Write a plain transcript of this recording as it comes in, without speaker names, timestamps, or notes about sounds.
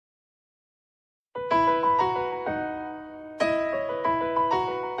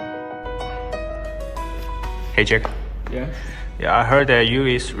Hey Jack. Yeah. Yeah, I heard that you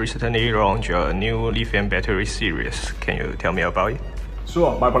is recently launched a new lithium battery series. Can you tell me about it?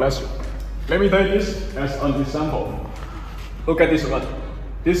 Sure, my pleasure. Let me take this as an example. Look at this one.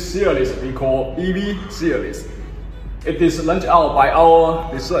 This series we call EV series. It is launched out by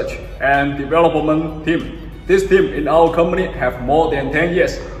our research and development team. This team in our company have more than 10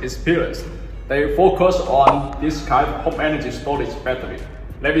 years experience. They focus on this kind of home energy storage battery.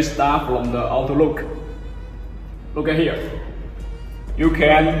 Let me start from the outlook. Look at here. You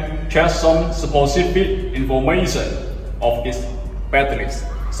can check some specific information of its batteries,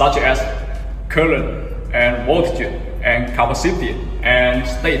 such as current and voltage and capacity and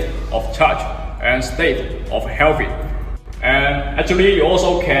state of charge and state of health. And actually you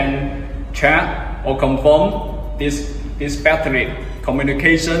also can check or confirm this battery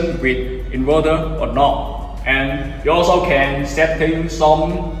communication with inverter or not. And you also can setting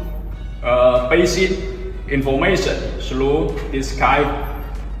some basic information through this kind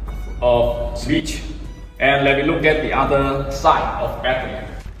of switch. And let me look at the other side of battery.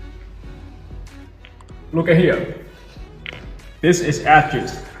 Look at here. This is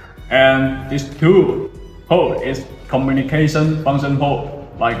edges, and this two pole is communication function pole,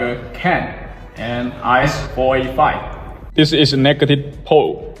 like a CAN and IS485. This is a negative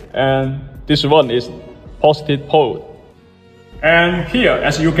pole, and this one is positive pole. And here,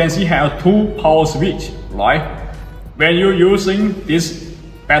 as you can see, have two power switch, right? When you're using this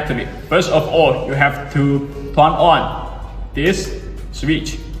battery, first of all, you have to turn on this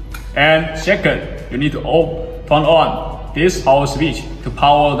switch. And second, you need to turn on this power switch to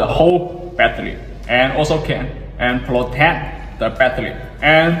power the whole battery, and also can and protect the battery.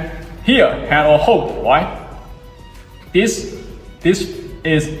 And here have a hold, right? This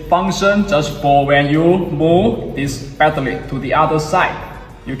is function just for when you move this battery to the other side.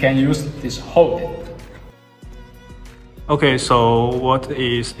 You can use this hold. Okay, so what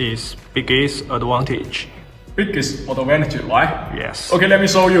is its biggest advantage? Biggest advantage, right? Yes. Okay, let me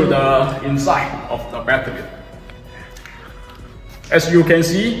show you the inside of the battery. As you can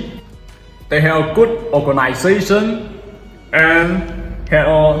see, they have good organization and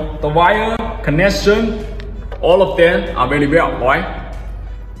have the wire connection. All of them are very well, right?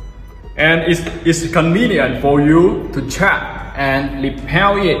 And it's convenient for you to check and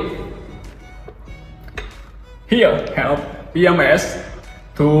repair it. Here have BMS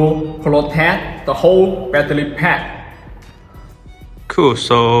to protect the whole battery pack. Cool,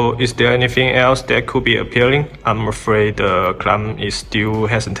 so is there anything else that could be appealing? I'm afraid the client is still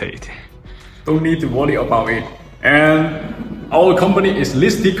hesitant. Don't need to worry about it. And our company is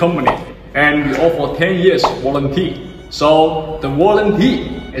listed company, and we offer 10 years warranty. So the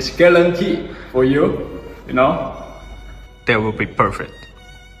warranty is guaranteed for you, you know? That will be perfect.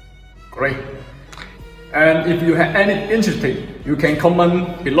 Great. And if you have any interest, you can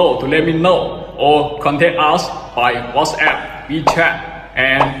comment below to let me know, or contact us by WhatsApp, WeChat,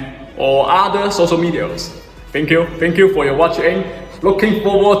 and or other social medias. Thank you for your watching. Looking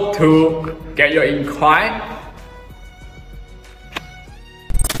forward to get your inquiry